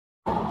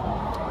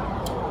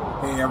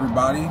Hey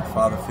everybody,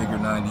 Father Figure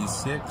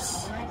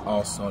 96,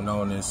 also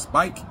known as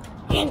Spike.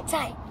 And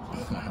tight.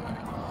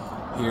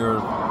 Here,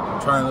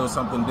 trying a little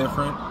something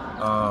different.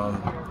 All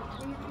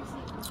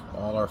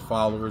our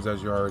followers,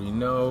 as you already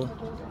know,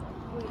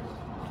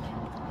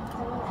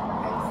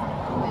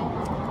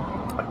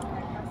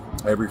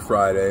 every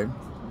Friday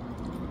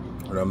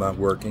when I'm not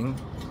working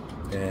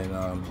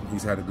and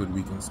he's had a good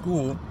week in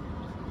school,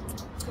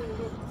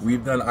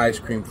 we've done Ice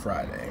Cream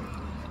Friday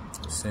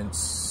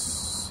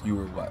since you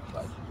were what,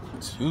 like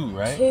 2,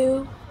 right?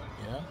 2.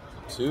 Yeah,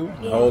 2.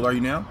 Yeah. How old are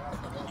you now?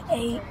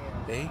 8.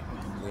 8.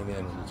 Lean in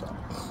when you talk.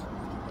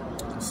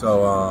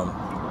 So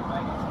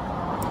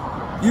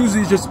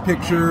usually it's just a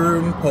picture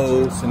and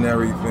posts and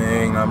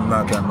everything. I'm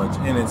not that much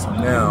in it, so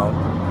now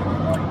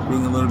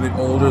being a little bit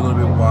older, a little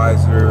bit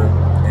wiser,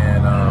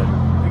 and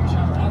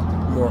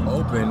more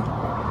open,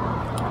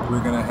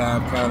 we're gonna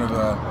have kind of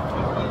a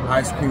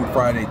Ice Cream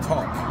Friday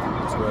talk.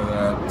 So we're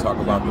gonna talk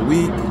about the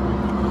week,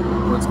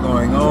 what's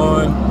going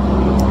on,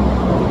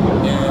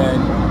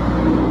 and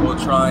we'll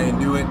try and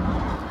do it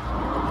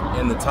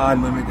in the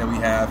time limit that we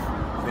have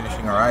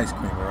finishing our ice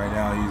cream. And right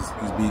now he's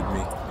beating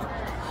me.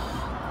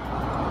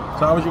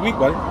 So how was your week,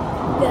 buddy?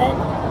 Good.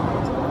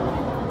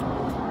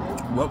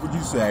 What would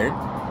you say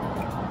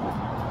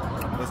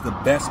was the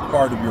best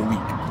part of your week?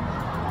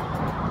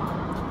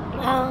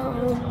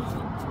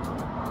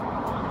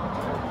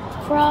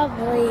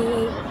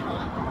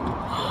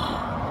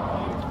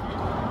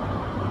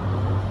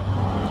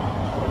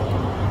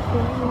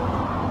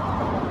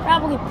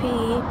 Probably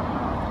PE.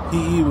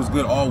 PE was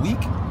good all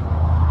week?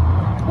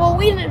 Well,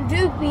 we didn't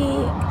do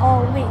PE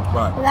all week.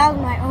 Right. But that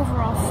was my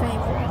overall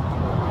favorite.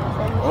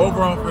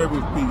 Overall favorite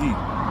was PE.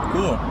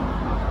 Cool.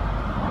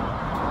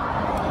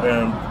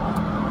 And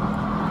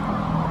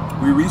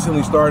we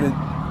recently started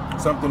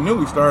something new.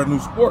 We started a new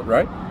sport,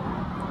 right?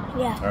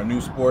 Yeah. Our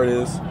new sport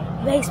is?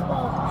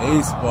 Baseball.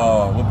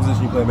 Baseball. What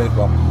position you play in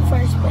baseball?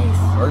 First base.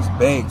 First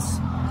base.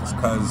 It's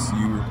because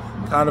you're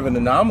kind of an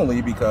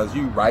anomaly because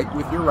you write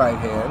with your right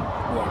hand.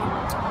 Yeah.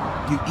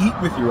 You eat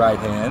with your right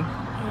hand.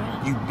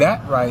 Yeah. You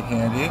bat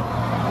right-handed,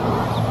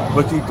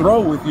 but you throw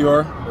with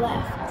your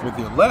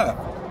Left. left.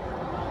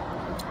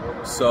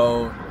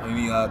 So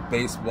any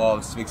baseball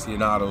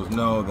aficionados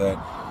know that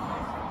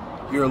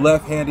you're a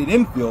left-handed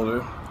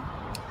infielder.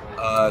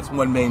 It's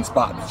one main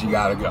spot that you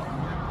gotta go,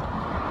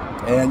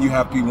 and you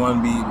have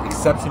to be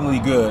exceptionally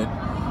good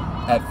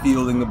at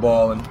fielding the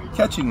ball and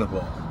catching the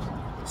ball.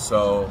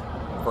 So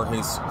for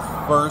his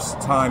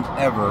first time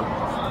ever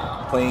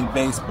playing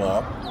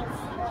baseball,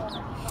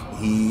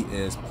 he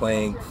is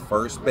playing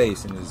first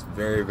base and is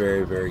very,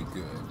 very, very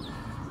good.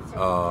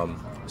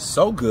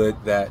 So good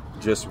that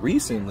just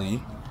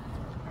recently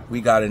we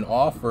got an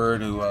offer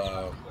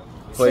to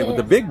play with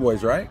the big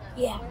boys, right?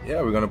 Yeah.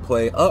 Yeah, we're going to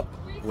play up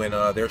when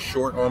they're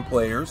short on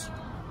players.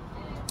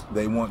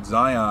 They want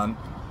Zion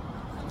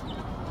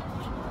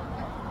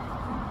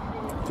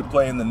to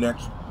play in the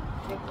next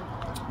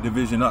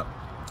division up.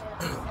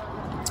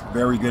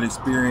 Very good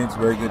experience,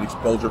 very good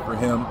exposure for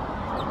him.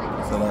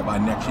 So that by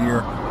next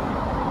year,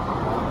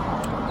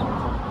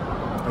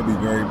 he'll be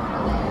very,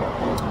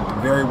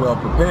 very well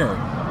prepared.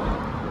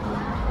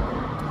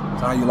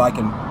 So how you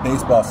liking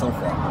baseball so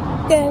far?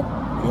 Good.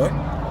 Good?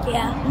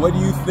 Yeah. What do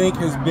you think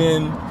has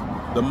been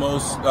the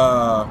most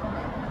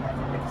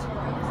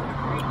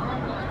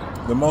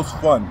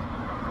fun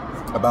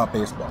about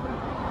baseball?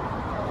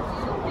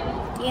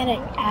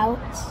 Getting out.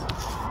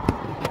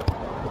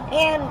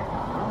 And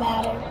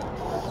batter.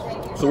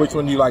 So which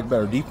one do you like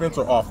better, defense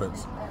or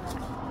offense?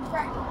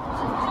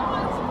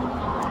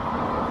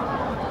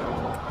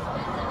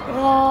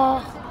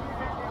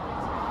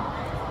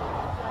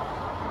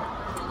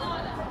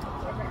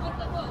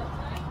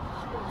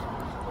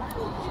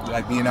 Do you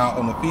like being out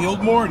on the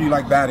field more, or do you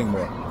like batting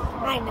more?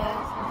 I know.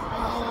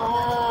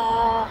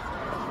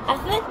 I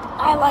think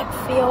I like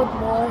field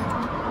more.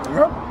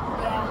 Yeah.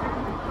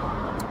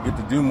 Yeah. You get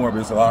to do more, but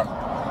it's a lot of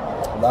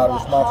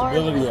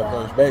responsibility at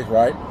first base,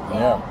 right?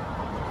 Yeah.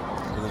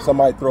 Because if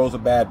somebody throws a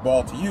bad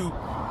ball to you,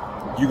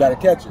 you got to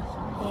catch it.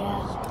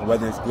 Yeah.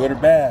 Whether it's good or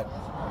bad.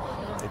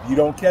 If you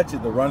don't catch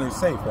it, the runner's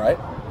safe, right?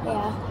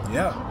 Yeah.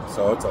 Yeah.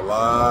 So it's a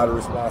lot of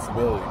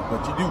responsibility,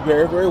 but you do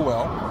very, very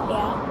well.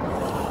 Yeah.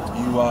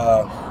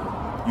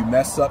 You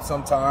mess up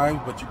sometimes,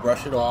 but you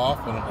brush it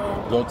off and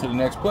go to the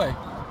next play.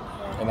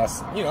 And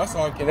that's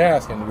all I can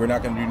ask. And we're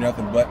not going to do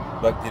nothing but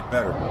get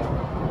better.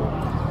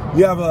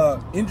 You have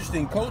an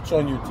interesting coach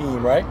on your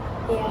team, right?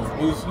 Yeah.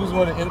 Who's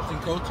one of the interesting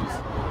coaches?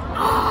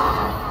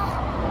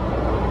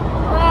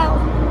 Well,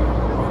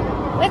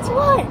 which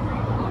one?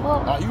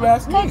 Well, You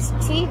asked me. Coach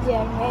TJ,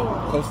 maybe.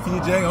 Coach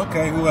TJ.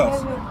 Okay. Who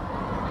else?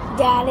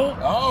 Daddy.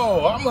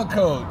 Oh, I'm a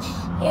coach.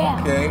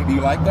 Yeah. Okay. Do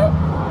you like that?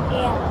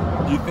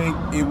 Yeah. Do you think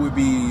it would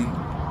be?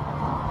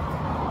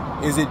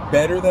 Is it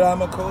better that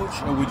I'm a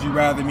coach, or would you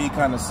rather me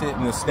kind of sit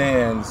in the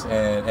stands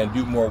and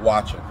do more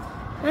watching?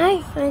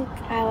 I think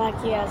I like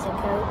you as a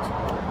coach.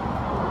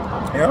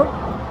 Yeah?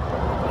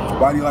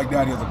 Why do you like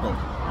Daddy as a coach?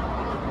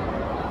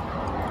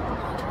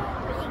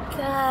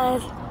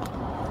 Because,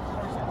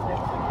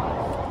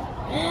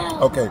 well,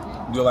 Okay,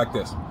 do it like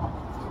this.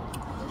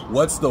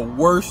 What's the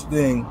worst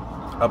thing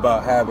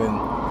about having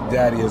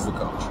Daddy as the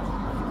coach?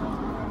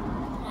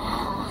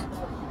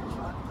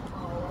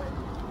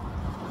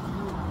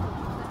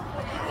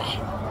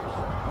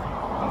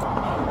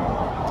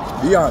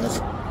 Be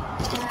honest.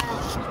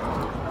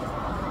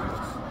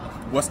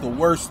 What's the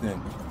worst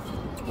thing?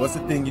 What's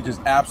the thing you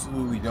just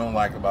absolutely don't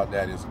like about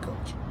Daddy as a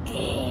coach?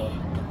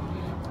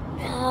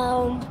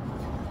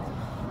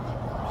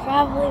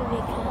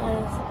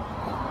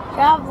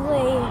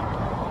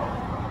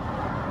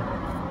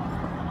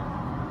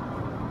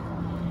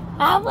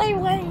 Probably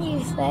when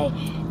you say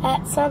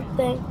that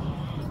something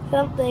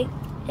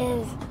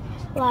is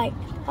like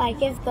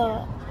if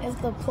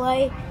the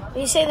play,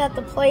 you say that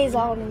the play is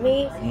on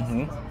me,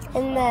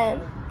 and then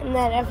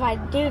if I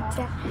do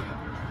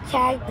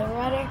tag the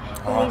runner,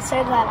 and you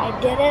say that I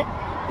didn't,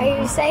 or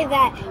you say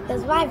that it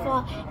was my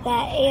fault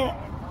that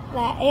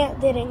Ant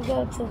didn't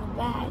go to the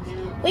bag.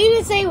 Well, you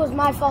didn't say it was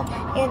my fault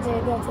Ant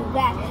didn't go to the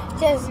bag.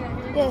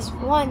 Just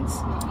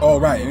once. Oh,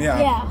 right.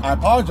 Yeah. I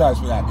apologize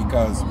for that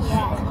because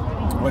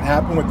what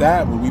happened with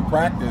that, when we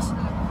practice,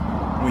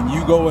 when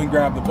you go and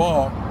grab the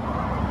ball,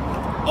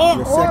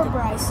 Ant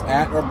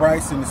or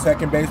Bryson, the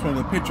second baseman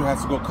of the pitcher,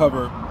 has to go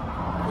cover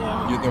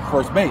their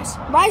first base.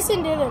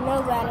 Bryson didn't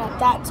know that at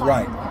that time.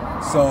 Right.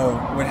 So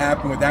what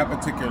happened with that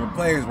particular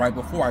play is right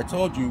before I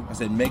told you, I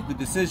said, make the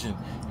decision.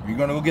 If you're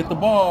going to go get the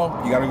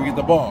ball, you got to go get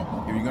the ball.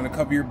 If you're going to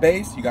cover your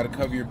base, you got to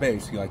cover your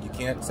base. You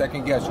can't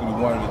second guess. You do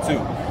one of the two.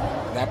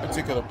 In that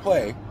particular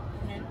play,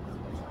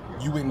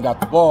 you went and got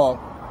the ball,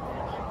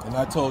 and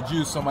I told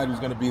you somebody was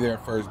going to be there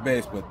at first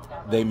base, but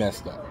they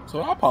messed up.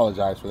 So I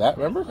apologize for that,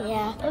 remember?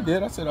 Yeah. I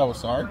did. I said I was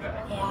sorry.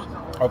 Yeah.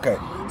 Okay,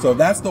 so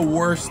that's the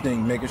worst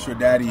thing, making sure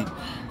Daddy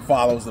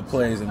follows the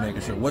plays and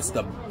making sure. What's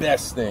the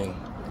best thing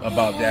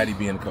about Daddy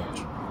being a coach?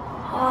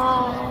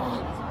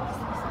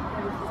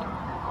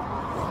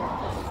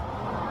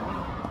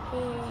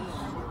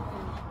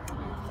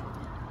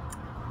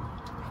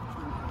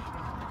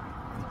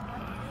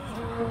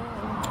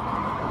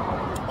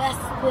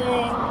 Best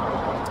thing.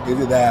 Is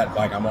it that,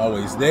 like, I'm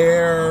always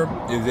there?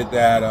 Is it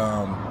that,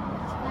 well,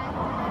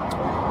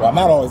 I'm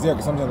not always there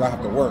because sometimes I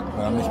have to work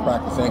and I miss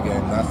practice and game.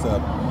 And that's the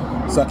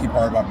sucky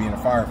part about being a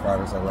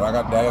firefighter. So when I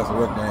got Daddy has to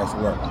work, Daddy has to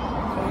work.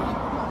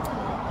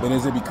 But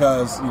is it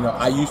because,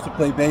 I used to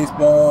play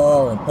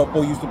baseball and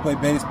Popo used to play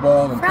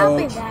baseball and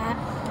Probably coach? that.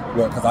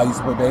 Well, because I used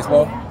to play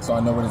baseball, Yeah. so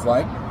I know what it's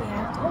like?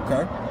 Yeah.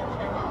 Okay.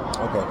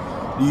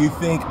 Do you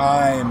think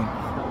I'm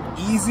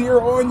easier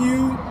on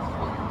you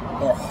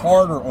or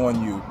harder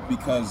on you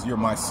because you're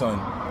my son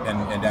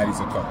and Daddy's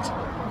a coach?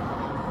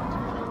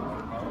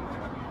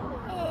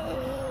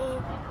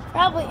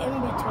 Probably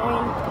in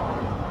between.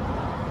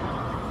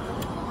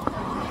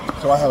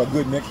 So I have a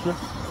good mixture?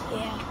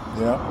 Yeah.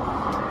 Yeah?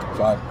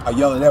 So I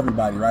yell at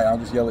everybody, right? I'll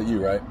just yell at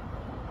you, right?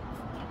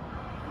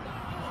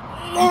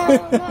 No,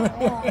 not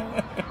really.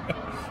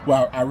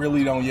 Well, I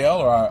really don't yell,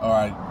 or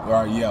I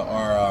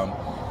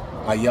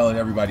yell at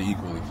everybody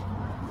equally.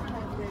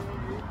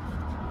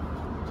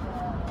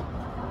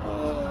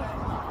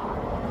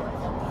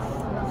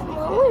 The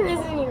only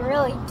reason you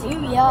really do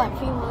yell at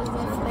people is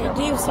if they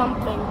do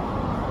something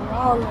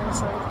wrong or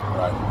something.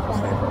 Right.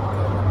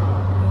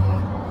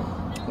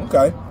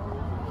 Okay.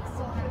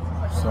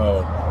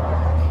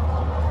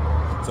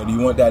 So do you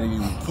want Daddy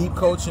to keep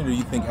coaching, or do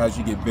you think as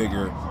you get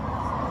bigger,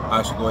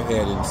 I should go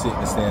ahead and sit in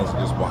the stands and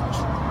just watch?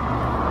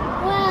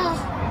 Well,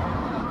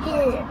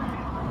 here.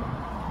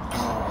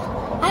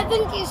 I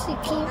think you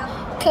should keep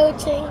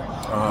coaching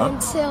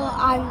until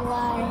I'm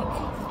like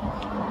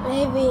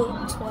maybe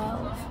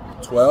 12.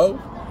 12?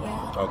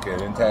 Yeah. Okay,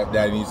 then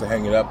Daddy needs to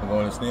hang it up and go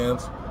in the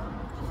stands?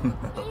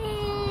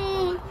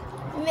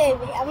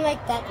 Maybe. I'll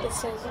make that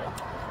decision.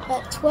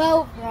 But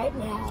 12 right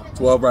now.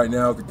 12 right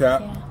now at the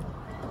cap? Yeah.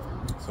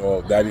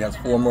 So Daddy has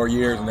 4 more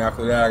years, and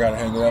after that I got to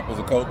hang it up as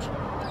a coach?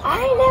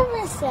 I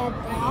never said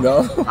that.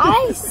 No?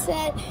 I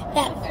said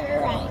that for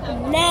right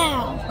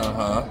now.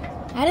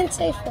 I didn't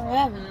say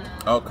forever.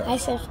 Okay. I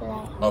said for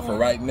right now. Oh, for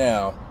right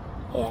now.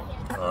 Yeah.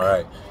 All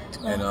right.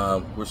 And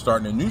we're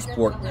starting a new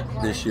sport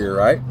this year,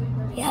 right?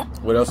 Yep.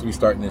 What else are we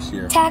starting this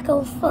year?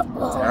 Tackle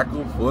football.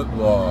 Tackle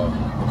football.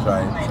 That's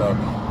right. So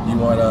you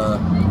want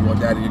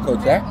Daddy to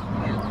coach that?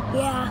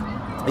 Yeah.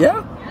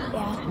 Yeah?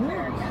 Yeah.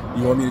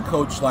 You want me to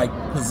coach like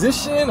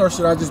position, or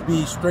should I just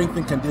be strength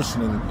and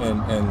conditioning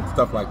and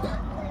stuff like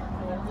that?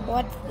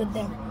 What's the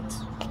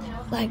difference?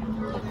 Like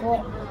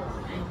what?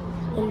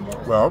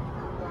 Well,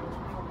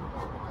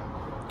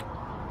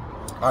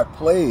 I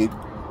played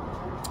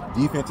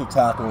defensive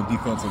tackle and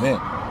defensive end.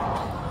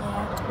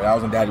 Yeah. But I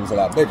was when Daddy was a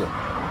lot bigger.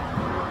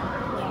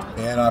 Yeah.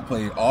 And I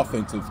played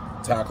offensive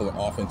tackle and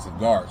offensive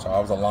guard, so I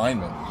was a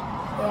lineman.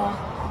 Yeah.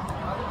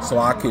 So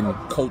I can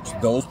coach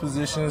those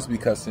positions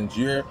because since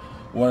you're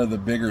one of the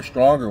bigger,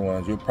 stronger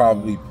ones, you'll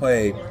probably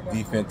play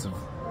defensive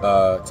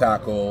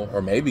tackle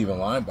or maybe even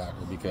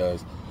linebacker,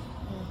 because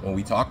when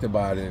we talked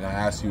about it and I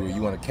asked you,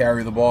 you want to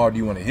carry the ball or do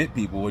you want to hit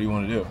people? What do you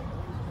want to do?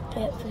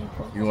 Hit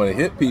people. You want to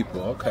hit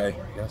people. Okay.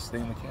 You got to stay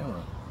in the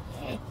camera.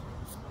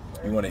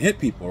 You want to hit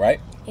people, right?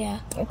 Yeah.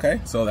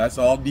 Okay, so that's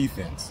all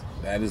defense.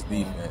 That is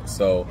defense.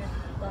 So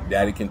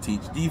Daddy can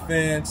teach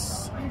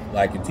defense.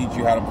 I can teach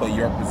you how to play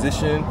your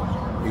position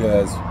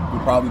because we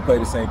probably play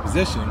the same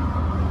position.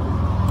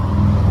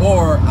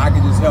 Or I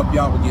can just help you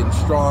out with getting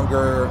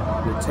stronger,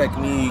 your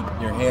technique,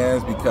 your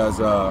hands, because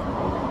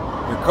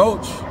your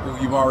coach,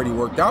 who you've already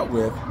worked out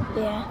with,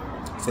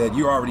 said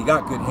you already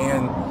got good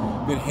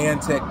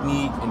hand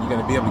technique, and you're going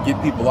to be able to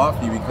get people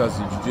off you because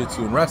of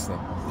jiu-jitsu and wrestling.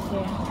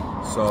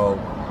 Yeah. So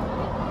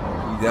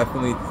he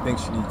definitely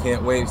thinks you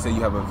can't wait. Say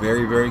you have a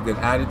very, very good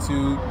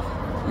attitude.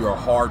 You're a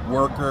hard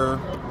worker.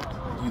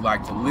 You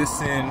like to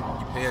listen.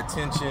 You pay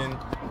attention,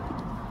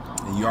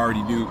 and you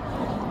already do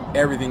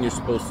everything you're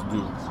supposed to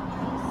do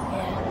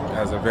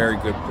as a very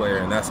good player,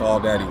 and that's all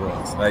Daddy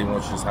wants. Daddy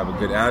wants you to just have a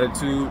good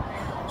attitude.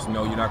 Just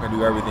know you're not going to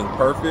do everything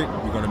perfect.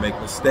 You're going to make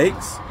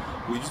mistakes.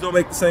 We just don't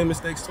make the same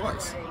mistakes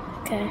twice.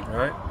 Okay. All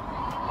right?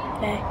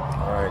 Okay.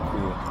 All right,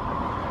 cool.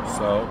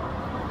 So,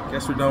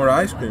 guess we're done with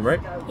ice cream,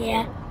 right?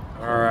 Yeah.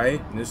 All right.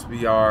 And this will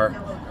be our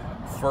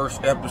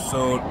first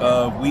episode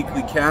of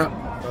Weekly Cap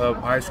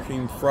of Ice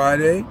Cream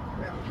Friday.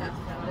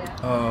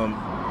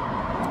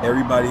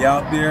 Everybody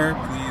out there,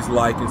 please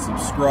like and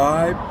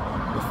subscribe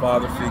with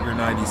Father Figure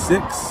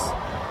 96.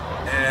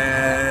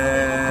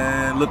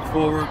 And look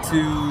forward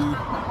to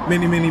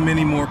many, many,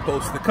 many more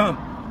posts to come.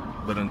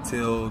 But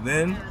until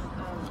then,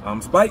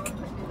 I'm Spike.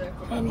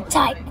 And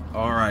type.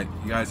 All right.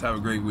 You guys have a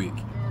great week.